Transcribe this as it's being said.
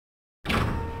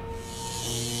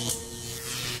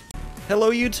Hello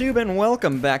YouTube and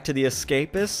welcome back to the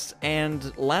Escapists,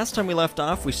 and last time we left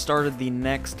off we started the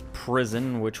next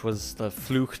prison, which was the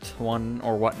Flucht one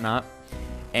or whatnot.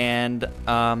 And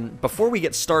before we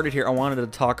get started here, I wanted to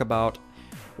talk about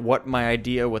what my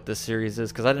idea with this series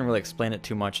is, because I didn't really explain it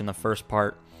too much in the first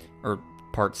part, or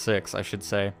part 6 I should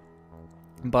say.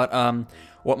 But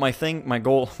what my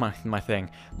goal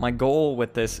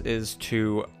with this is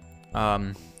to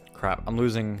crap, I'm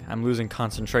losing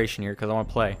concentration here because I want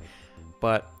to play.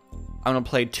 But I'm going to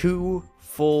play 2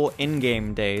 full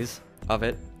in-game days of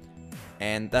it,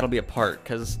 and that'll be a part,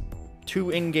 because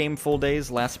 2 in-game full days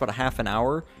last about a half an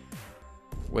hour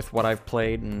with what I've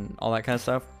played and all that kind of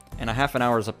stuff. And a half an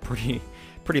hour is a pretty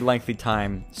lengthy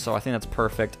time, so I think that's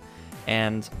perfect.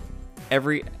 And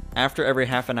after every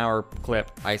half an hour clip,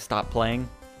 I stop playing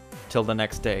till the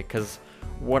next day, because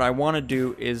what I want to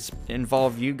do is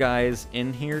involve you guys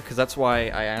in here, because that's why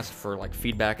I asked for like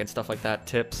feedback and stuff like that,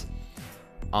 tips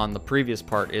on the previous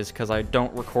part, is because I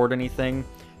don't record anything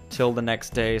till the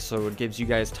next day, so it gives you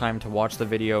guys time to watch the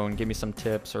video and give me some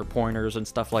tips or pointers and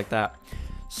stuff like that.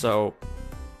 So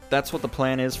that's what the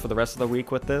plan is for the rest of the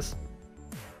week with this.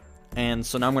 And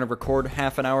so now I'm going to record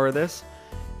half an hour of this,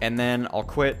 and then I'll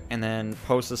quit and then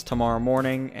post this tomorrow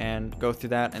morning and go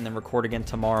through that, and then record again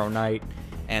tomorrow night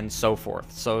and so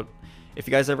forth. So if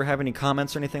you guys ever have any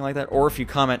comments or anything like that, or if you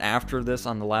comment after this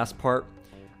on the last part,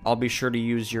 I'll be sure to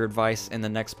use your advice in the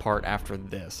next part after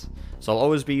this. So I'll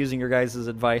always be using your guys'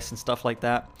 advice and stuff like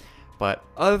that. But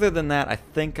other than that, I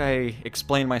think I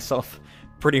explained myself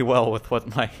pretty well with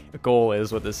what my goal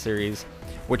is with this series,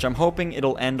 which I'm hoping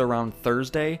it'll end around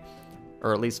Thursday,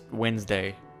 or at least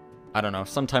Wednesday. I don't know,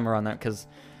 sometime around that, because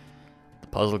the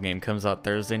puzzle game comes out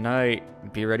Thursday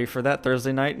night. Be ready for that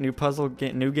Thursday night. New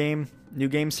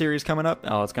game series coming up.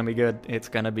 Oh, it's gonna be good. It's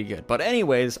gonna be good. But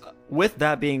anyways, with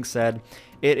that being said,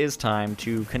 it is time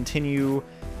to continue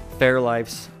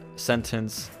Fairlife's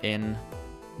sentence in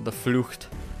the Flucht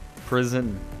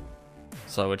prison.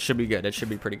 So it should be good. It should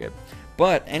be pretty good.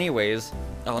 But anyways,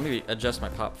 let me adjust my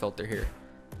pop filter here.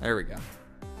 There we go.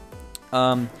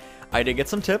 I did get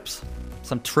some tips,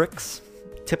 some tricks,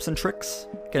 tips and tricks.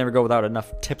 Can never go without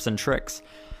enough tips and tricks.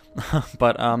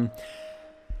 But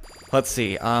let's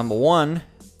see. One,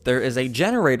 there is a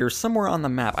generator somewhere on the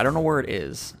map. I don't know where it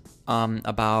is.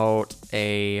 About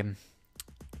a,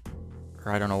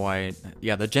 or I don't know why.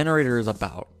 Yeah, the generator is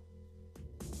about.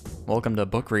 Welcome to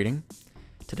book reading.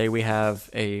 Today we have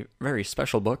a very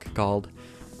special book called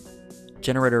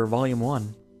Generator Volume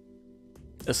 1.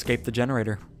 Escape the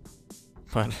Generator.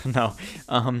 But no.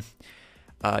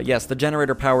 Yes, the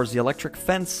generator powers the electric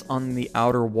fence on the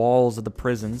outer walls of the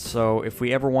prison, so if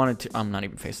we ever wanted to... I'm not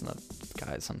even facing the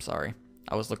guys, I'm sorry.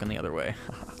 I was looking the other way.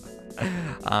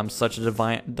 I'm such a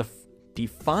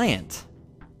defiant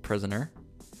prisoner.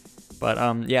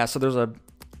 But, yeah, so there's a...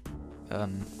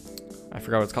 I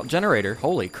forgot what it's called. Generator.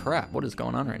 Holy crap, what is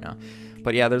going on right now?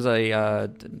 But yeah, there's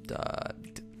a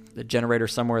generator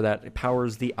somewhere that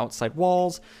powers the outside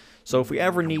walls. So if we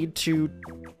ever need to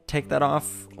take that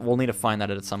off, we'll need to find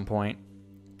that at some point.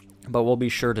 But we'll be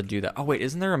sure to do that. Oh wait,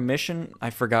 isn't there a mission?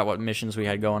 I forgot what missions we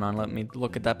had going on. Let me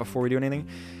look at that before we do anything.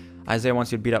 Isaiah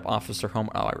wants you to beat up Officer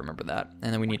Homer. Oh, I remember that.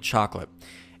 And then we need chocolate.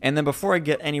 And then before I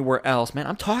get anywhere else, man,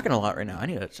 I'm talking a lot right now. I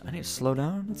need to slow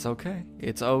down. It's okay.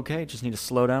 It's okay. Just need to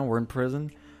slow down. We're in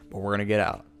prison, but we're gonna get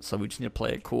out. So we just need to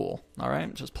play it cool. All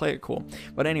right, just play it cool.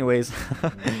 But anyways,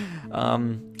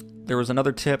 there was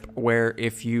another tip where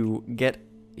if you get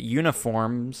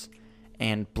uniforms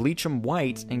and bleach them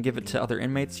white and give it to other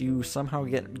inmates, you somehow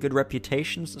get good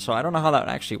reputations. So I don't know how that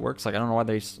actually works. Like, I don't know why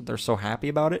they're so happy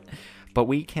about it. But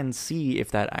we can see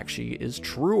if that actually is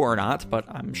true or not, but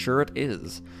I'm sure it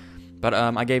is. But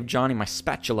I gave Johnny my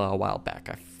spatula a while back.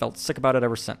 I felt sick about it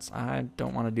ever since. I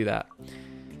don't want to do that.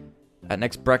 At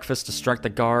next breakfast, distract the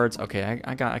guards. Okay,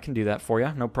 I can do that for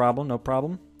you. No problem, no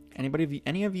problem.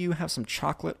 Any of you have some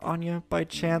chocolate on you by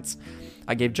chance?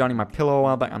 I gave Johnny my pillow a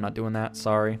while back. I'm not doing that,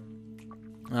 sorry.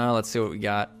 Let's see what we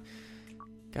got.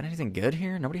 Got anything good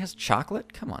here? Nobody has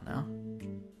chocolate? Come on now.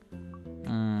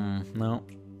 No.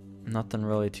 Nothing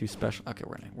really too special. Okay,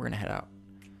 we're gonna head out.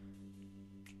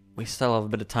 We still have a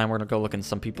bit of time. We're gonna go look in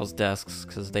some people's desks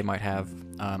because they might have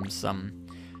some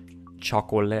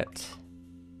chocolate.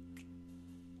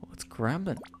 Let's grab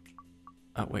it.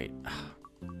 Oh wait.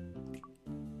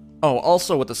 Oh,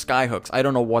 also with the sky hooks, I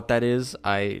don't know what that is.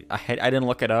 I didn't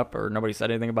look it up, or nobody said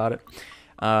anything about it.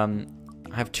 I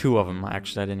have 2 of them.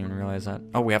 Actually, I didn't even realize that.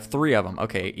 Oh, we have 3 of them.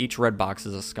 Okay, each red box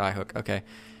is a sky hook. Okay.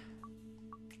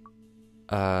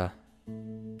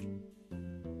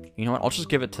 You know what? I'll just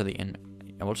give it to the inmate.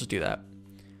 Yeah, we'll just do that.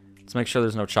 Let's make sure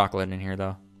there's no chocolate in here,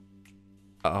 though.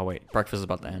 Oh, wait. Breakfast is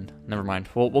about to end. Never mind.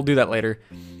 We'll do that later.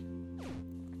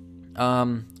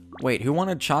 Wait. Who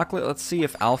wanted chocolate? Let's see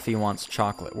if Alfie wants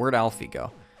chocolate. Where'd Alfie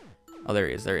go? Oh, there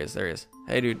he is. There he is. There he is.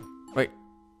 Hey, dude. Wait.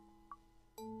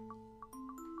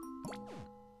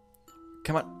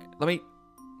 Come on. Let me...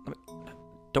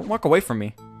 Don't walk away from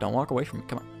me. Don't walk away from me.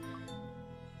 Come on.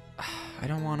 I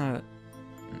don't want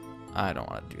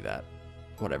to do that.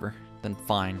 Whatever. Then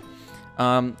fine.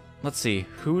 Let's see.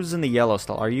 Who's in the yellow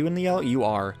stall? Are you in the yellow? You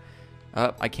are.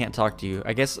 I can't talk to you.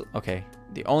 I guess, okay.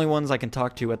 The only ones I can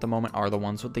talk to at the moment are the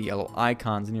ones with the yellow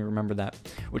icons, and you remember that.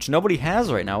 Which nobody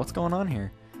has right now. What's going on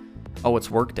here? Oh, it's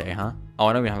work day, huh? Oh,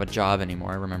 I don't even have a job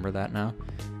anymore. I remember that now.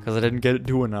 Because I didn't get it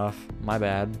do enough. My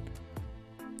bad.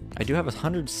 I do have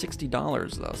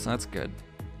 $160 though, so that's good.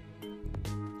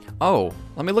 Oh,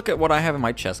 let me look at what I have in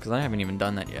my chest, because I haven't even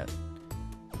done that yet.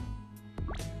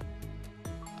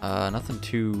 Nothing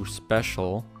too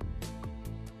special.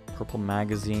 Purple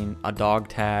magazine, a dog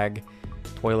tag,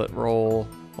 toilet roll.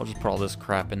 We'll just put all this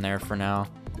crap in there for now.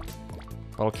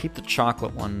 But I'll keep the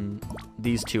chocolate one,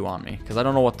 these two on me, because I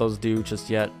don't know what those do just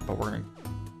yet, but I'm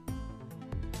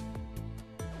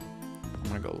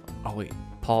gonna go, oh wait,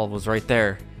 Paul was right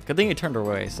there. Good thing he turned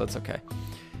away, so that's okay.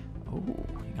 Oh,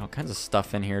 you got all kinds of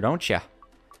stuff in here, don't ya?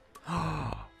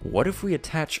 What if we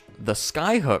attach the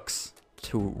sky hooks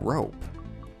to rope?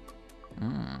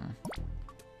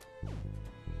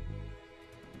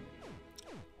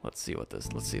 Let's see if this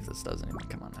does anything.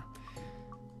 Come on now.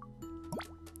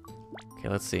 Okay,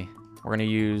 let's see. We're gonna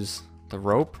use the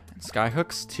rope and sky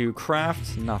hooks to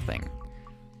craft nothing.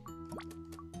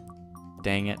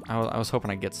 Dang it. I was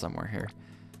hoping I'd get somewhere here.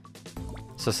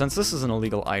 So since this is an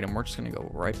illegal item, we're just gonna go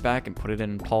right back and put it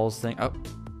in Paul's thing. Oh.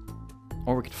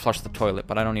 Or we could flush the toilet,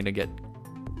 but I don't need to get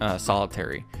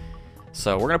solitary.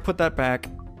 So we're gonna put that back.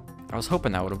 I was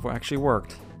hoping that would have actually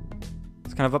worked.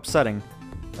 It's kind of upsetting.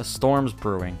 A storm's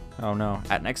brewing. Oh no.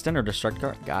 At next dinner, destruct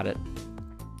cart. Got it.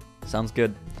 Sounds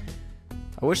good.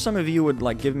 I wish some of you would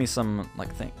like give me some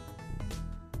like thing.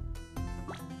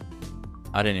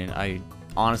 I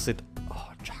honestly,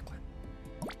 oh, chocolate.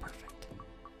 Perfect.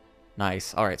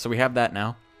 Nice. All right, so we have that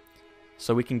now.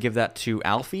 So we can give that to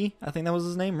Alfie. I think that was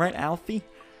his name, right? Alfie?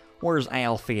 Where's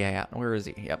Alfie at? Where is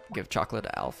he? Yep, give chocolate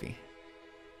to Alfie.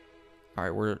 All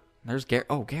right, there's Gary.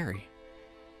 Oh, Gary.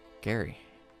 Gary.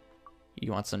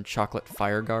 You want some chocolate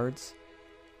fire guards?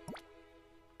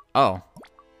 Oh.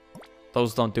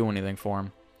 Those don't do anything for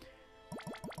him.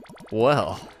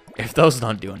 Well, if those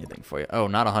don't do anything for you. Oh,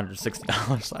 not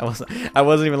 $160. I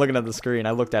wasn't even looking at the screen.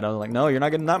 I looked at it. I was like, no, you're not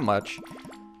getting that much.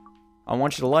 I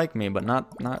want you to like me, but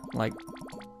not like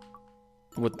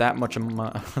with that much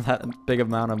that big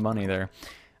amount of money there.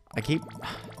 I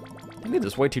made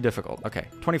this way too difficult. Okay,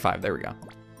 25. There we go.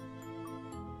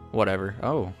 Whatever.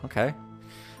 Oh, okay.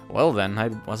 Well then, I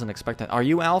wasn't expecting. Are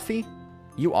you Alfie?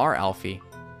 You are Alfie.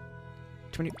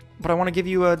 But I want to give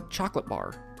you a chocolate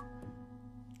bar.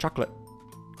 Chocolate.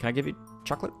 Can I give you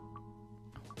chocolate?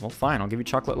 Well, fine. I'll give you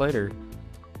chocolate later.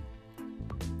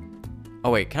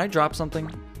 Oh wait, can I drop something?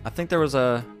 I think there was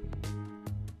a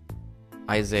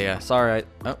Isaiah. Sorry,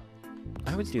 I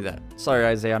always do that. Sorry,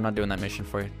 Isaiah. I'm not doing that mission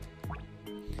for you.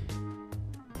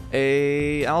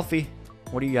 Hey, Alfie.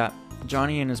 What do you got?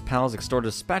 Johnny and his pals extorted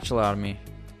a spatula out of me.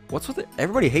 What's with it?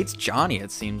 Everybody hates Johnny,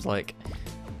 it seems like.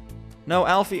 No,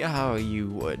 Alfie. Oh, you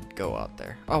would go out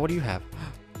there. Oh, what do you have?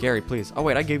 Gary, please. Oh,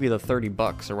 wait, I gave you the 30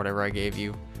 bucks or whatever I gave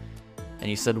you. And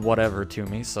you said whatever to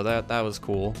me, so that was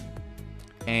cool.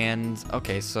 And,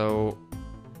 okay, so...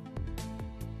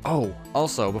 Oh,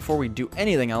 also, before we do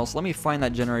anything else, let me find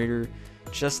that generator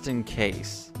just in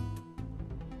case.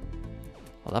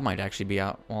 Well, that might actually be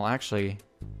out. Well, actually...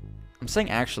 I'm saying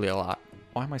actually a lot.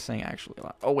 Why am I saying actually a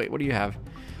lot? Oh, wait, what do you have?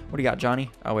 What do you got, Johnny?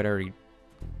 Oh, wait, I already...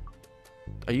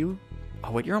 Are you...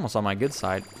 Oh, wait, you're almost on my good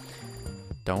side.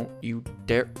 Don't you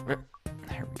dare... There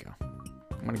we go.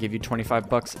 I'm gonna give you 25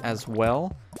 bucks as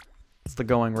well. It's the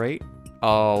going rate.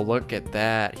 Oh, look at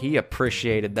that. He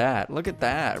appreciated that. Look at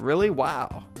that. Really?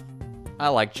 Wow. I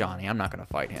like Johnny. I'm not gonna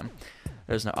fight him.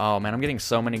 There's no... Oh, man, I'm getting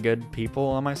so many good people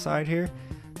on my side here.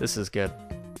 This is good.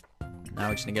 Now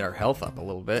we just need to get our health up a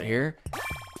little bit here.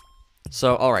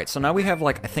 So, alright, so now we have,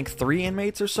 like, I think 3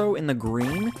 inmates or so in the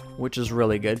green, which is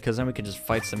really good, because then we can just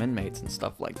fight some inmates and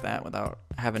stuff like that without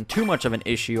having too much of an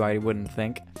issue, I wouldn't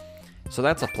think. So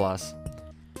that's a plus.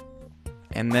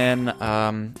 And then,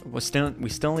 we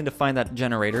still need to find that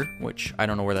generator, which I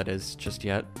don't know where that is just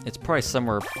yet. It's probably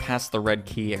somewhere past the red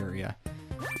key area.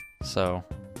 So,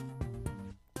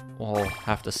 we'll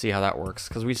have to see how that works,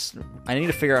 because I need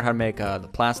to figure out how to make the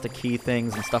plastic key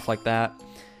things and stuff like that.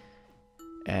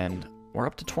 And We're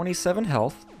up to 27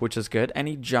 health, which is good.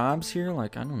 Any jobs here?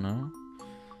 Like, I don't know.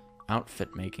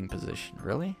 Outfit making position.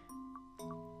 Really?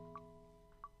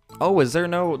 Oh, is there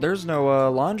no... There's no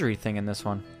laundry thing in this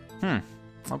one.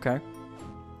 Okay.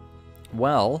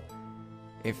 Well,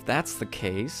 if that's the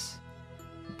case,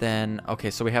 then...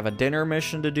 Okay, so we have a dinner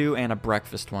mission to do and a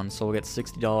breakfast one. So we'll get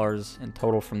 $60 in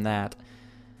total from that.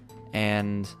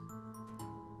 And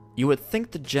you would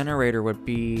think the generator would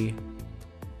be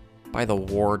by the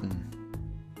warden.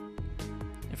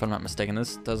 If I'm not mistaken,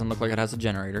 this doesn't look like it has a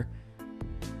generator.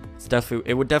 It's definitely...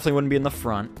 It would definitely wouldn't be in the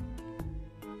front.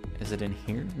 Is it in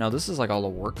here? No, this is like all the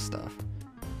work stuff.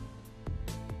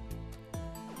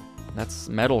 That's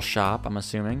metal shop, I'm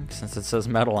assuming, since it says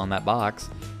metal on that box.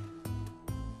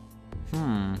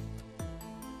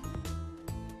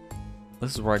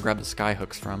 This is where I grabbed the sky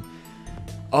hooks from.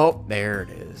 Oh, there it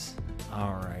is.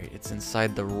 Alright, it's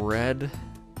inside the red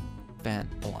vent.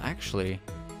 Well, actually...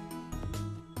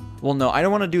 Well, no, I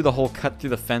don't want to do the whole cut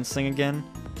through the fence thing again,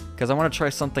 because I want to try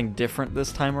something different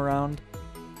this time around.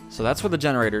 So that's where the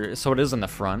generator is. So it is in the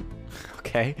front.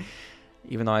 Okay.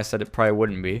 Even though I said it probably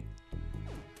wouldn't be.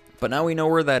 But now we know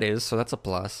where that is, so that's a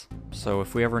plus. So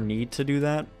if we ever need to do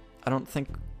that, I don't think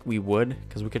we would,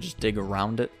 because we could just dig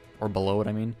around it, or below it,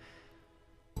 I mean.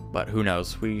 But who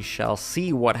knows? We shall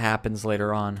see what happens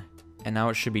later on. And now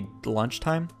it should be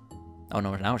lunchtime? Oh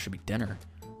no, now it should be dinner.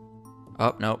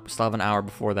 Oh, nope, still have an hour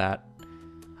before that.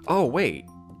 Oh, wait.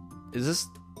 Is this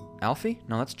Alfie?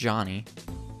 No, that's Johnny.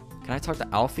 Can I talk to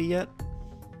Alfie yet?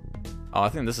 Oh, I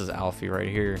think this is Alfie right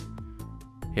here.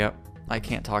 Yep. I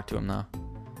can't talk to him, though.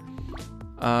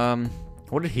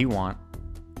 What did he want?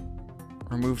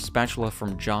 Remove spatula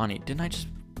from Johnny. Didn't I just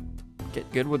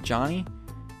get good with Johnny?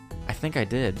 I think I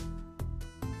did.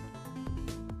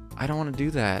 I don't want to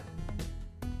do that.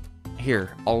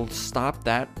 Here, I'll stop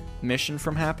that mission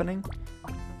from happening.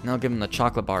 And I'll give him the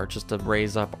chocolate bar just to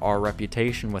raise up our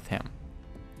reputation with him.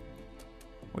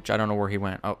 Which I don't know where he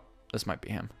went. Oh, this might be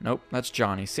him. Nope, that's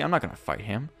Johnny. See, I'm not going to fight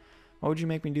him. Why would you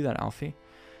make me do that, Alfie?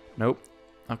 Nope.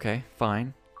 Okay,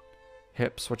 fine.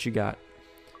 Hips, what you got?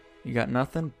 You got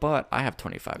nothing, but I have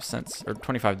 25 cents, or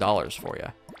 $25 for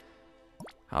you.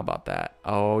 How about that?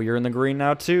 Oh, you're in the green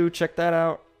now, too. Check that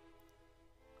out.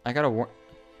 I got a What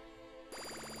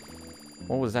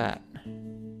was that?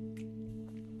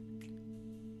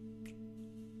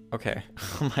 Okay,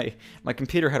 my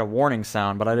computer had a warning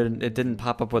sound, but it didn't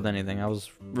pop up with anything. I was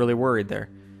really worried there.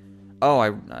 Oh,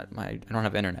 I don't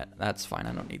have internet. That's fine.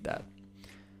 I don't need that.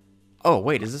 Oh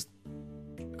wait, is this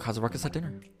cause of ruckus at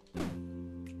dinner?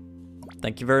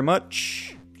 Thank you very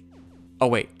much. Oh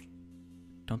wait,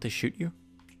 don't they shoot you?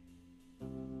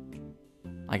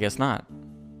 I guess not.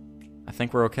 I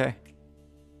think we're okay.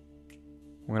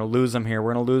 We're gonna lose them here.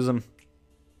 We're gonna lose them.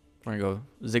 We're gonna go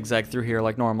zigzag through here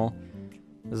like normal.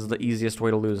 This is the easiest way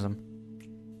to lose them.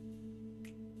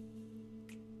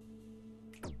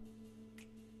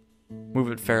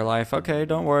 Move it, Fairlife. Okay,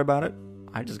 don't worry about it.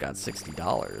 I just got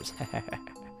 $60.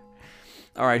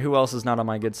 Alright, who else is not on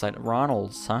my good side?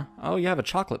 Ronald's, huh? Oh, you have a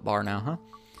chocolate bar now, huh?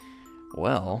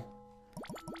 Well,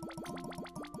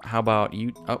 how about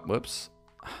you? Oh, whoops.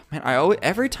 Man,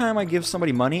 every time I give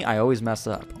somebody money, I always mess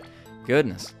up.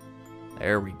 Goodness.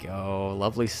 There we go.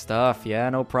 Lovely stuff. Yeah,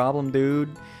 no problem, dude.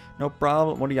 No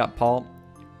problem. What do you got, Paul?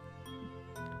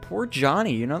 Poor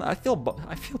Johnny. You know, I feel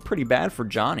pretty bad for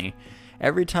Johnny.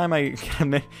 Every time I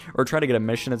get or try to get a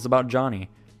mission, it's about Johnny.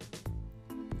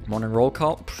 Morning roll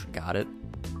call. Psh, got it.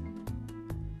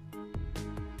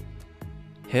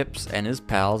 Hips and his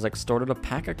pals extorted a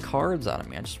pack of cards out of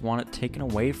me. I just want it taken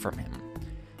away from him.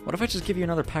 What if I just give you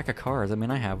another pack of cards? I mean,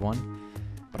 I have one,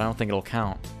 but I don't think it'll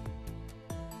count.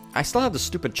 I still have the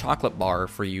stupid chocolate bar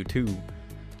for you too.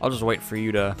 I'll just wait for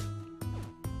you to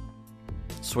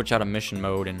switch out of mission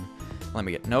mode and let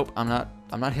me get. Nope, I'm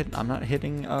not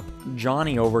hitting up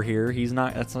Johnny over here. He's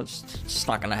not. That's just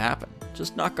not gonna happen.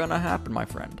 Just not gonna happen, my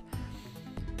friend.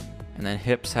 And then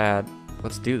Hips had.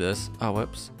 Let's do this. Oh,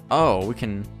 whoops. Oh, we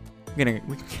can get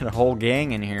a whole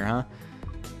gang in here, huh?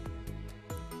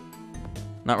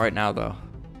 Not right now though,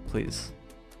 please.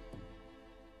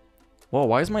 Whoa,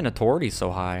 why is my notoriety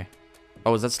so high?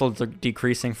 Oh, is that still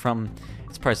decreasing from...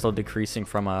 It's probably still decreasing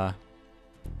from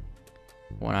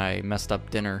when I messed up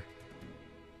dinner.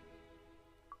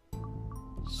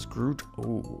 Screwed...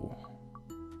 Ooh.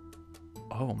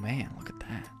 Oh man, look at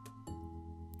that.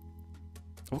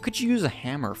 What could you use a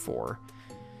hammer for?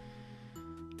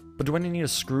 But do I need a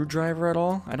screwdriver at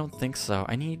all? I don't think so.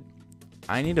 I need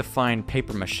to find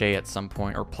paper mache at some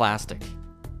point, or plastic,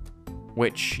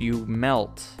 which you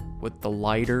melt with the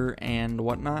lighter and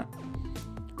whatnot.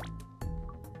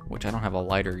 Which I don't have a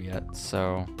lighter yet,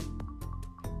 so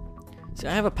See,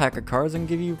 I have a pack of cards and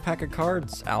give you a pack of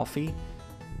cards, Alfie.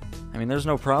 I mean, there's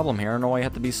no problem here. I don't know why you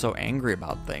have to be so angry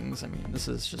about things. I mean, this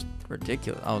is just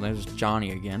ridiculous. Oh, there's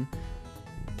Johnny again.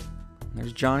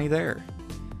 There's Johnny there.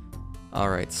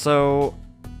 Alright, so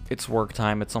it's work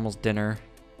time. It's almost dinner.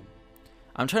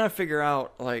 I'm trying to figure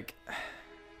out, like,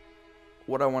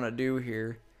 what I want to do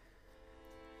here.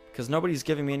 Because nobody's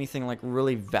giving me anything, like,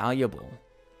 really valuable.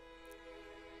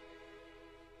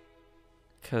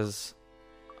 Because...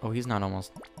 Oh, he's not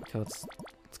almost... Okay, let's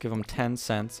give him 10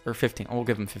 cents. Or 15. Oh, we'll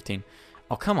give him 15.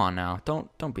 Oh, come on now.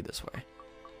 Don't be this way.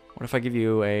 What if I give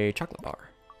you a chocolate bar?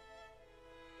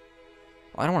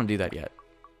 Well, I don't want to do that yet.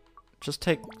 Just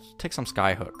take some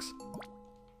sky hooks.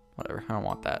 Whatever. I don't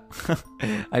want that.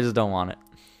 I just don't want it.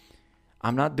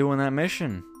 I'm not doing that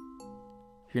mission.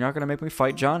 You're not going to make me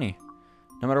fight Johnny.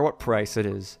 No matter what price it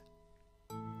is.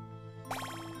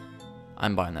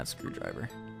 I'm buying that screwdriver.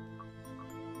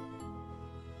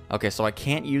 Okay, so I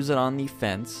can't use it on the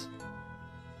fence.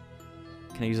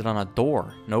 Can I use it on a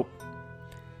door? Nope.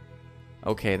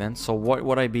 Okay then, so what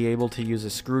would I be able to use a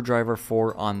screwdriver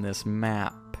for on this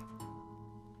map?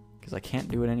 Because I can't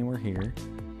do it anywhere here.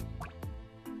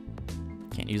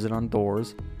 Can't use it on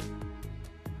doors.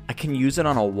 I can use it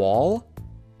on a wall?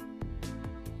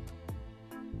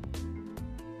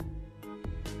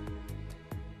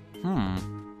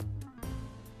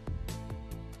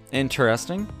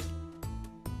 Interesting.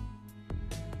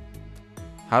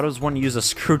 How does one use a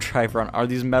screwdriver on... Are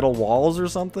these metal walls or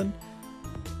something?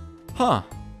 Huh.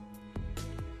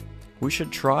 We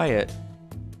should try it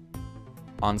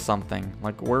on something.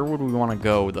 Like, where would we want to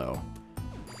go, though?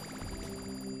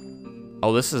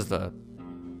 Oh, this is the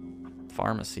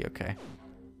pharmacy, okay.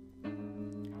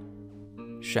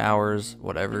 Showers,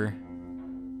 whatever.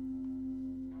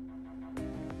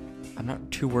 I'm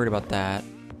not too worried about that.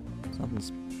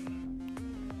 Something's...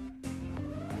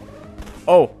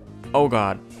 Oh! Oh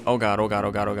god. Oh god, oh god,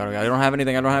 oh god, oh god, oh god. I don't have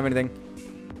anything, I don't have anything.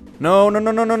 No, no,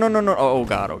 no, no, no, no, no, no. Oh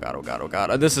god, oh god, oh god, oh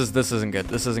god. This isn't good.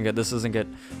 This isn't good. This isn't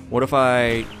good. What if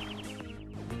I...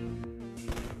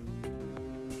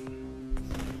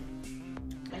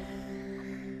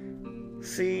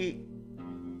 See...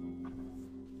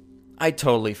 I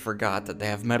totally forgot that they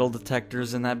have metal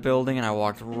detectors in that building, and I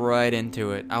walked right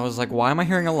into it. I was like, why am I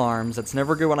hearing alarms? That's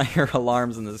never good when I hear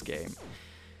alarms in this game.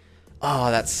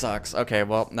 Oh, that sucks. Okay,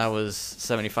 well, that was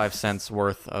 75 cents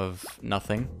worth of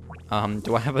nothing.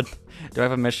 Do I have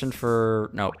a mission for...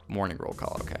 No, morning roll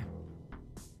call, okay.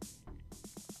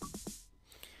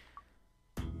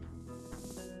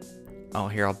 Oh,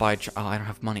 here, I'll buy... Oh, I don't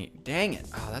have money. Dang it.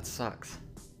 Oh, that sucks.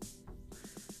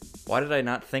 Why did I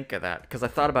not think of that? Because I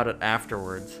thought about it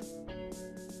afterwards.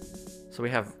 So we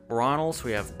have Ronald,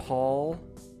 we have Paul...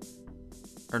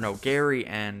 Or no, Gary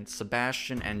and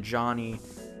Sebastian and Johnny...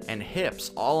 and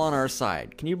Hips all on our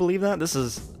side. Can you believe that? This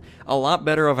is a lot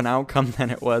better of an outcome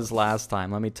than it was last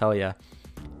time, let me tell you.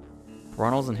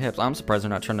 Ronald's and Hips. I'm surprised they're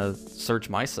not trying to search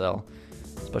my cell,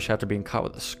 especially after being caught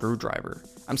with a screwdriver.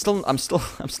 I'm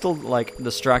still like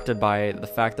distracted by the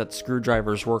fact that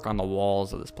screwdrivers work on the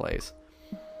walls of this place.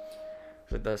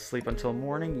 Should I sleep until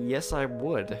morning? Yes, I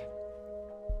would.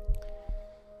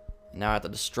 Now I have to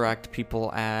distract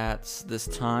people at this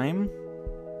time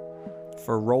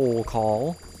for roll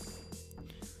call.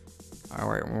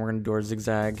 Alright, we're gonna do our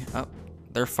zigzag. Oh,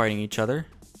 they're fighting each other.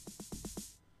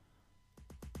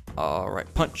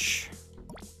 Alright, punch.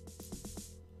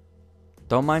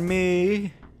 Don't mind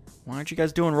me. Why aren't you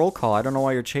guys doing roll call? I don't know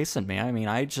why you're chasing me. I mean,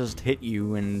 I just hit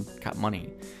you and got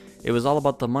money. It was all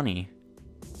about the money.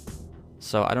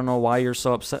 So I don't know why you're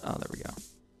so upset. Oh, there we go.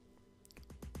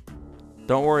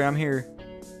 Don't worry, I'm here.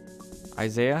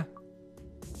 Isaiah?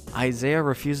 Isaiah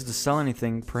refused to sell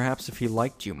anything, perhaps if he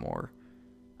liked you more.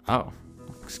 Oh,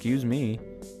 excuse me.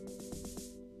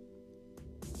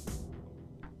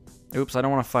 Oops, I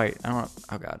don't want to fight. I don't want to...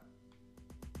 Oh,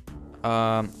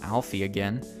 God. Alfie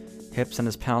again. Hips and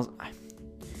his pals.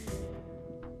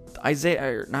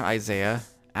 Isaiah... Not Isaiah.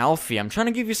 Alfie, I'm trying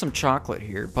to give you some chocolate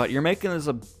here, but you're making this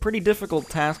a pretty difficult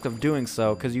task of doing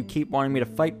so, because you keep wanting me to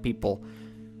fight people.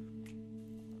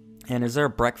 And is there a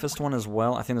breakfast one as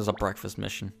well? I think there's a breakfast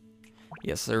mission.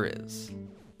 Yes, there is.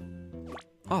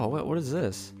 Oh, what is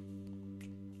this?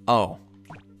 Oh.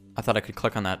 I thought I could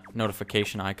click on that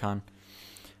notification icon.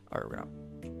 Alright, we're gonna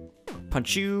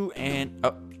punch you and... Oh,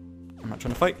 I'm not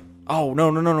trying to fight. Oh,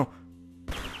 no, no, no, no.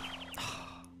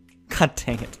 God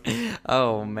dang it.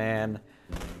 Oh, man.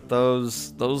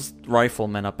 Those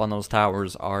riflemen up on those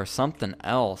towers are something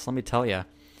else, let me tell ya.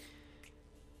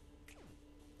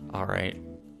 Alright.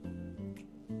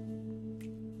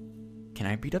 Can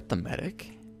I beat up the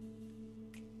medic?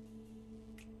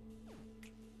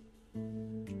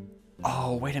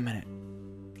 Oh, wait a minute.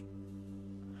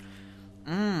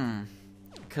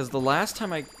 Because the last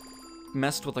time I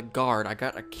messed with a guard, I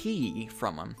got a key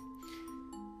from him.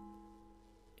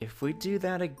 If we do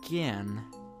that again...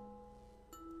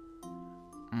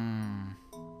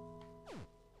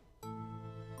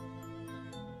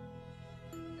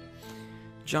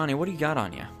 Johnny, what do you got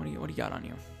on you? What do you got on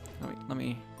you? Let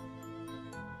me...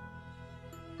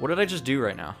 What did I just do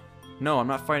right now? No, I'm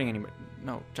not fighting anybody.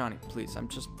 No, Johnny, please.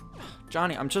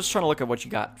 Johnny, I'm just trying to look at what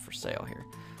you got for sale here.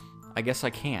 I guess I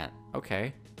can't.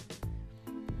 Okay.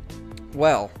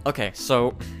 Well, okay,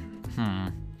 so...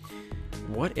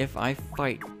 What if I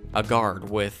fight a guard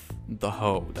with the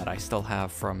hoe that I still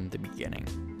have from the beginning?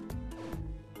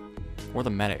 Or the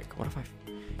medic. What if I...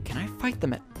 Can I fight the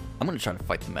medic? I'm gonna try to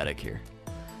fight the medic here.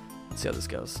 Let's see how this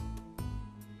goes.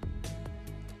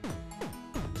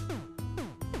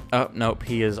 Oh, nope,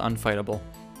 he is unfightable.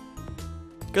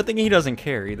 Good thing he doesn't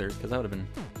care either, because that would have been...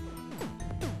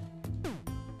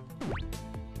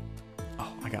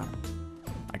 Oh, I got him.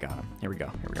 I got him. Here we go.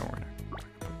 Here we go. We're gonna...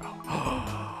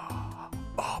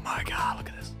 Oh my god, look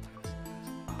at this.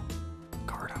 Oh,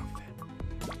 guard outfit.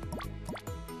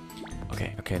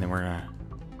 Okay, then we're gonna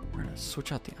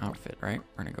switch out the outfit, right?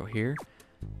 We're gonna go here.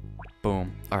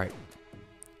 Boom. Alright.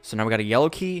 So now we got a yellow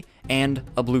key and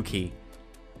a blue key.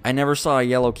 I never saw a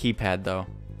yellow keypad though.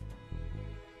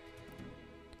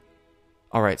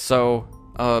 Alright, so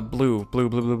blue.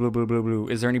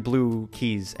 Is there any blue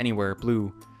keys anywhere?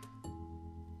 Blue.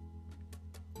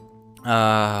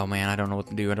 Oh man, I don't know what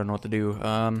to do.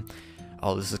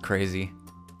 Oh, this is crazy.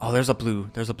 Oh, there's a blue.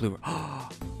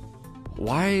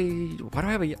 Why do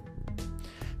I have a...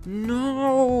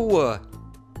 No!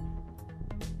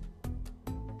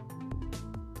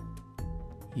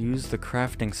 Use the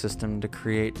crafting system to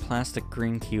create plastic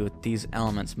green key with these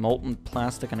elements. Molten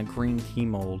plastic and a green key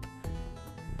mold.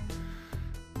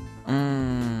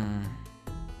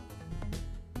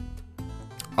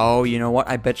 Oh, you know what?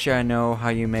 I bet you I know how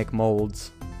you make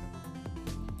molds.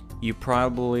 You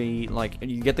probably, like,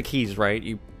 you get the keys, right?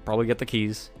 You probably get the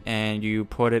keys, and you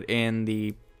put it in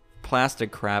the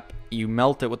plastic crap, you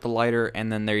melt it with the lighter,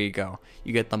 and then there you go.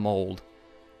 You get the mold.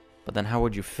 But then how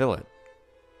would you fill it?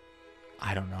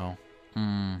 I don't know.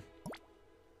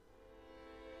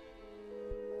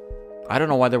 I don't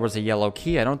know why there was a yellow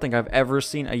key. I don't think I've ever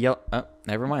seen a yellow... Oh,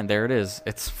 never mind. There it is.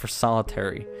 It's for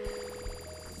solitary.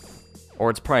 Or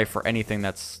it's probably for anything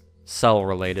that's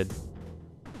cell-related.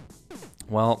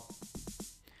 Well...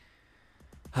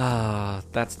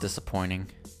 that's disappointing.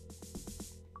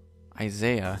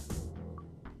 Isaiah?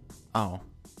 Oh.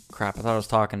 Crap, I thought I was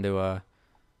talking to,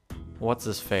 what's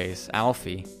his face?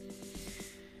 Alfie.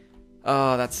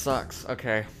 Oh, that sucks.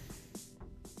 Okay.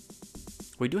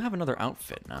 We do have another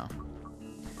outfit now.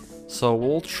 So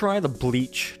we'll try the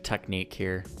bleach technique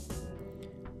here.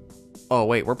 Oh,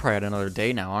 wait, we're probably at another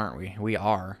day now, aren't we? We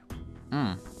are.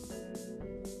 I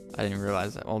didn't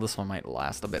realize that. Well, this one might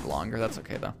last a bit longer. That's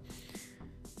okay, though.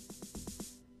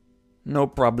 No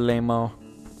problemo.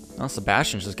 Oh,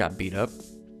 Sebastian just got beat up.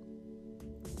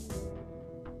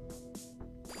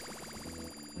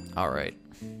 Alright.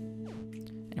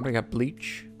 Anybody got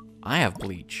bleach? I have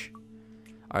bleach.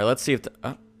 Alright, let's see if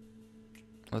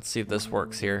let's see if this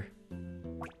works here.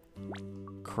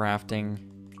 Crafting.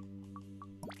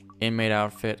 Inmate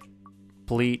outfit.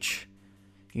 Bleach.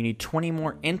 You need 20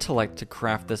 more intellect to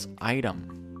craft this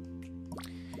item.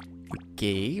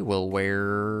 Okay, well,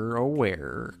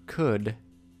 where could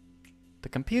the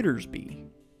computers be?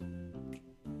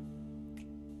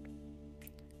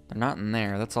 They're not in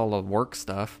there. That's all the work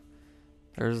stuff.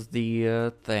 There's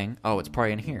the thing. Oh, it's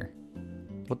probably in here.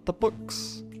 With the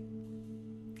books.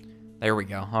 There we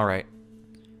go. Alright.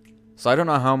 So I don't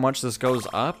know how much this goes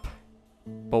up,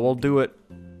 but we'll do it.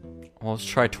 Well, let's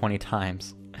try 20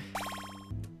 times.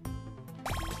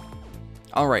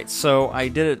 Alright, so I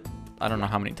did it, I don't know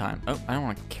how many times. Oh, I don't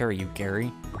want to carry you, Gary.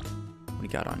 What do you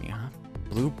got on you, huh?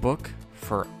 Blue book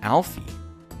for Alfie.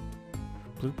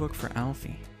 Blue book for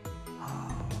Alfie.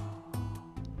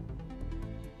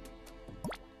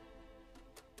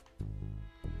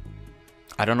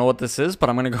 I don't know what this is, but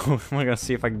I'm gonna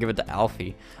see if I can give it to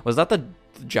Alfie. Was that the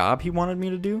job he wanted me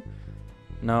to do?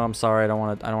 No, I'm sorry. I don't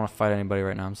want to fight anybody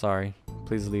right now. I'm sorry.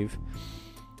 Please leave.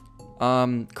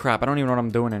 Crap. I don't even know what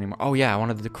I'm doing anymore. Oh yeah, I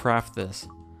wanted to craft this.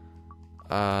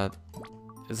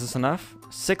 Is this enough?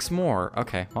 6 more.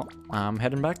 Okay. Well, I'm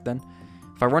heading back then.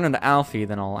 If I run into Alfie,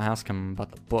 then I'll ask him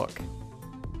about the book.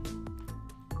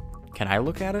 Can I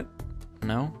look at it?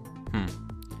 No?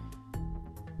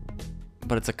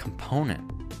 But it's a component.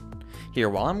 Here,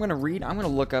 while I'm gonna read, I'm gonna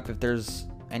look up if there's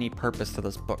any purpose to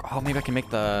this book. Oh, maybe I can make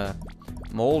the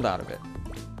mold out of it.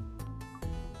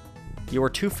 You are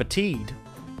too fatigued.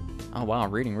 Oh wow,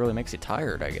 reading really makes you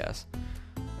tired, I guess.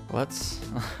 Let's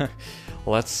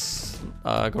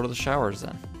go to the showers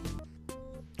then.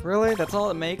 Really? That's all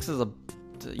it makes is a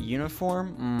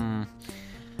uniform?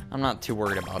 I'm not too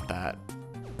worried about that.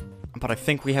 But I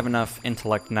think we have enough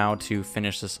intellect now to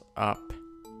finish this up.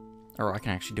 Or I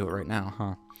can actually do it right now,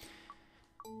 huh?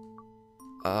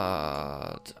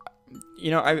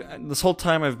 You know, this whole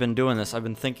time I've been doing this, I've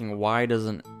been thinking, why does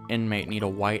an inmate need a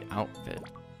white outfit?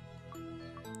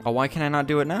 Oh, why can I not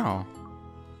do it now?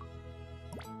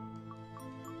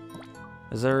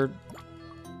 Is there...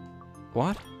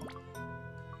 What?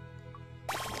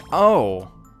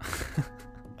 Oh!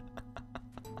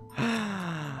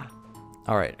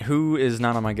 Alright, who is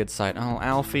not on my good side? Oh,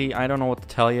 Alfie, I don't know what to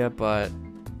tell you, but...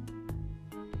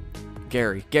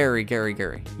 Gary.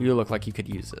 You look like you could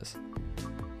use this.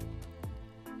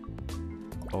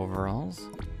 Overalls?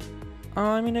 Oh,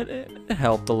 I mean, it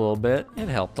helped a little bit. It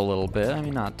helped a little bit. I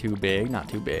mean, not too big,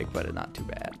 but not too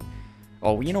bad.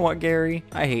 Oh, you know what, Gary?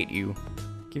 I hate you.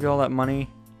 Give you all that money,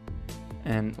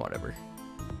 and whatever.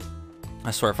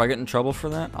 I swear, if I get in trouble for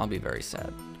that, I'll be very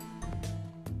sad.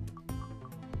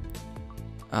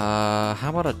 How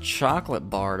about a chocolate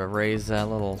bar to raise that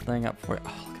little thing up for you?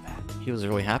 Oh, look at that. He was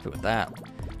really happy with that.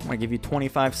 I'm gonna give you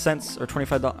 25 cents or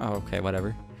 $25. Oh, okay,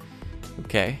 whatever.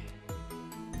 Okay.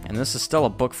 And this is still a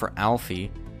book for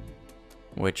Alfie,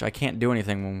 which I can't do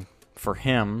anything for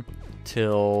him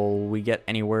till we get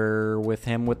anywhere with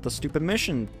him with the stupid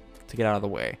mission to get out of the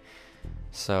way.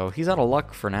 So he's out of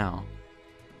luck for now.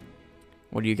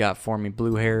 What do you got for me?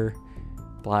 Blue hair?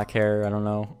 Black hair? I don't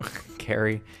know.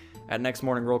 Carrie. At next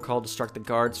morning roll call, distract the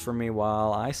guards for me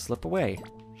while I slip away.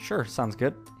 Sure, sounds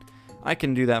good. I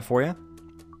can do that for you.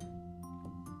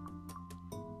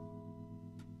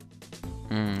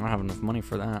 I don't have enough money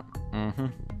for that.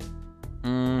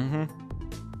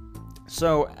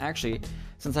 So, actually,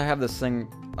 since I have this thing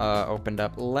opened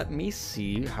up, let me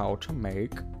see how to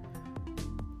make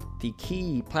the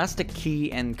key, plastic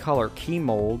key and color key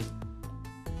mold,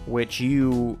 which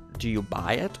do you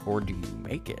buy it or do you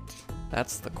make it?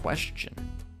 That's the question.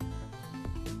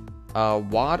 A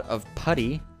wad of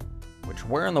putty, which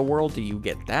where in the world do you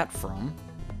get that from?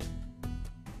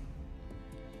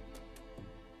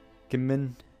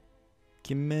 Gimme.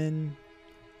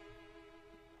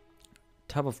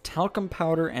 Tub of talcum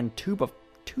powder and tube of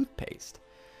toothpaste.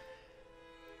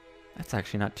 That's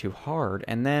actually not too hard.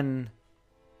 And then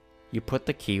you put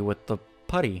the key with the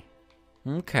putty.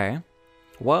 Okay.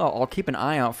 Well, I'll keep an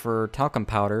eye out for talcum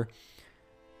powder.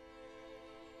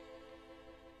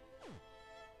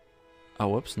 Oh,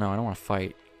 whoops. No, I don't want to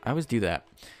fight. I always do that.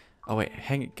 Oh, wait.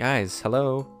 Hang, guys.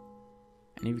 Hello.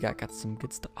 And you've got some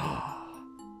good stuff. Oh,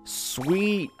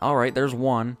 sweet. All right, there's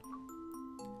one.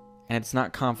 And it's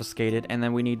not confiscated. And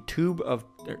then we need tube of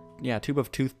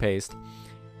toothpaste.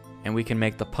 And we can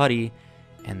make the putty.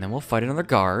 And then we'll fight another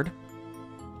guard.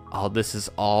 Oh, this is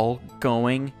all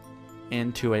going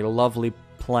into a lovely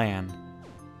plan.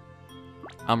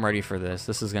 I'm ready for this.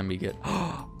 This is going to be good.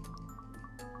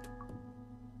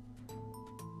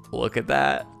 Look at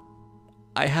that.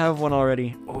 I have one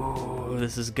already. Oh,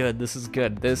 this is good. This is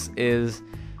good. This is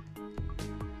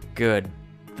good.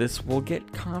 This will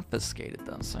get confiscated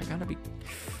though, so I gotta be...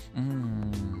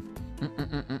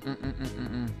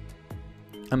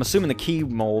 I'm assuming the key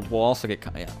mold will also get...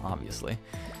 Yeah, obviously.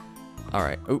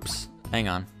 Alright, oops. Hang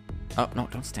on. Oh, no,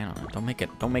 don't stand on it. Don't make it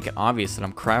obvious that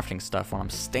I'm crafting stuff when I'm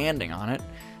standing on it.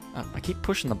 I keep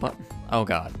pushing the button. Oh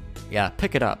god. Yeah,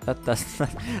 pick it up.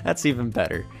 That's even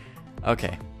better.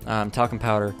 Okay. Talcum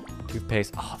powder,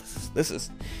 toothpaste. Oh, this is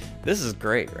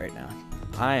great right now.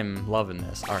 I'm loving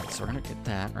this. All right, so we're gonna get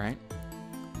that right.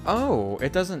 Oh,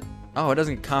 it doesn't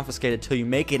confiscate it till you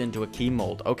make it into a key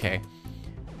mold. Okay.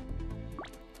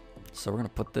 So we're gonna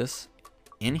put this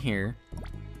in here.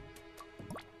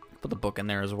 Put the book in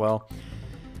there as well.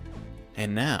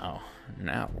 And now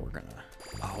we're gonna.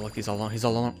 Oh, look, he's all alone. He's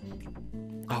all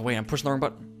alone. Oh wait, I'm pushing the wrong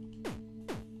button.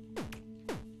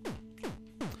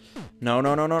 No. I'm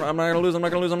not gonna lose. I'm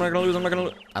not gonna lose.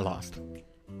 I lost.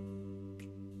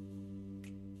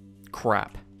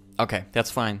 Crap. Okay, that's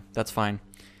fine.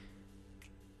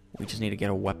 We just need to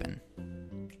get a weapon.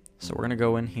 So we're gonna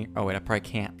go in here. Oh wait, I probably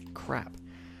can't. Crap.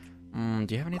 Do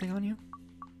you have anything on you?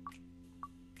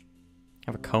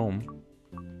 I have a comb.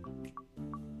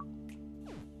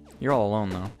 You're all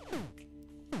alone though.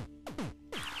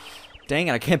 Dang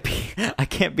it, I can't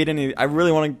beat any. I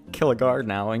really want to kill a guard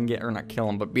now and get, or not kill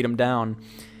him, but beat him down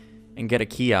and get a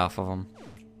key off of him.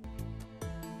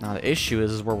 Now the issue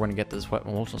is where we're gonna get this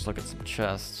weapon. We'll just look at some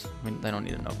chests. I mean, they don't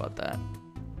need to know about that.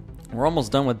 We're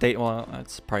almost done with day. Well,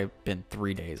 it's probably been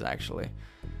 3 days, actually.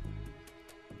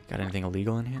 Got anything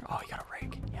illegal in here? Oh, you got a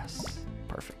rake. Yes.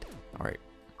 Perfect. All right.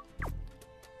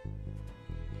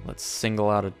 Let's single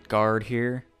out a guard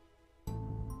here.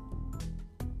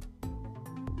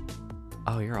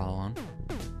 Oh, you're all on.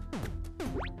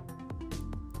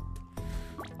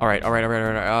 All right.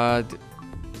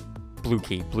 Blue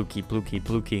key.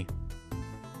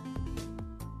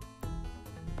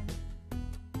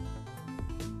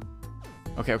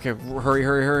 Okay.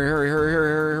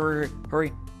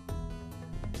 Hurry.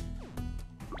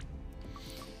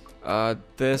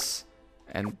 This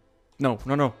and no.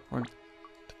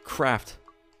 Craft.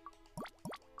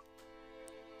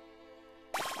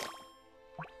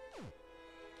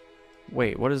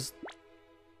 Wait, what is...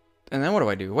 And then what do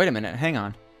I do? Wait a minute, hang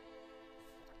on.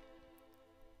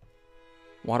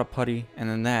 Water putty, and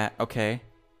then that. Okay.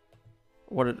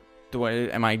 What do I...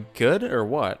 Am I good, or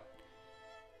what?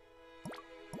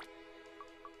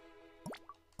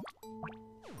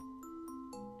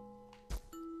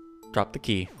 Drop the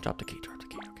key. Okay,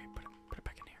 put it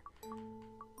back in here.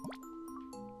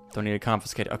 Don't need to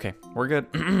confiscate it. Okay, we're good.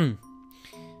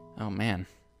 Oh, man.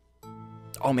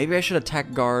 Oh, maybe I should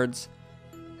attack guards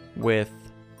with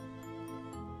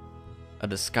a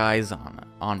disguise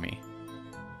on me.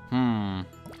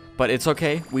 But it's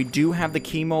okay. We do have the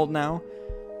key mold now.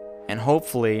 And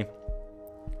hopefully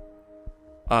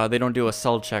they don't do a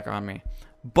cell check on me.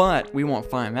 But we won't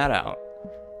find that out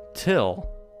till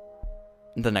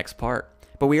the next part.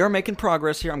 But we are making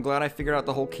progress here. I'm glad I figured out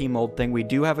the whole key mold thing. We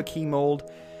do have a key mold.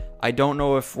 I don't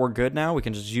know if we're good now. We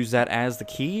can just use that as the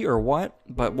key or what.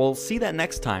 But we'll see that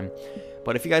next time.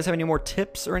 But if you guys have any more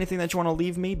tips or anything that you want to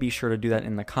leave me, be sure to do that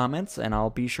in the comments. And I'll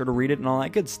be sure to read it and all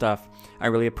that good stuff. I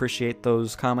really appreciate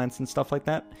those comments and stuff like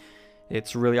that.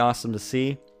 It's really awesome to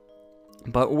see.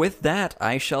 But with that,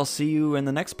 I shall see you in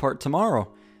the next part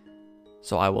tomorrow.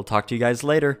 So I will talk to you guys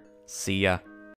later. See ya.